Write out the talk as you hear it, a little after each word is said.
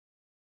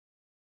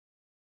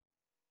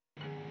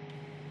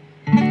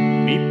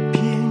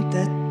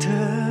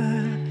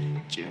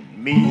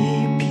มี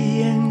เพี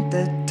ยงแ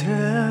ต่เธ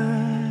อ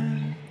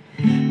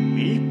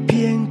มีเ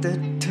พียงแต่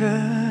เธอ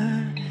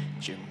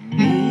จะ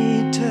มี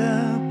เธอ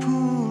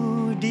ผู้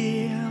เดี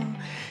ยว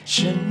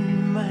ฉัน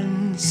มัน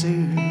ซื่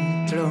อ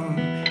ตรง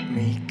ไ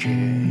ม่เค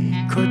ย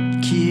คด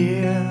เคี้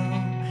ยว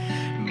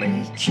ไม่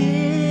คิ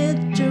ด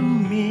จะ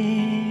มี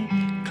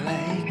ใค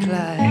ร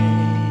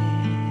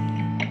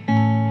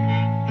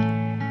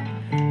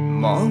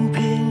ๆมองเ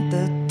พียงแ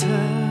ต่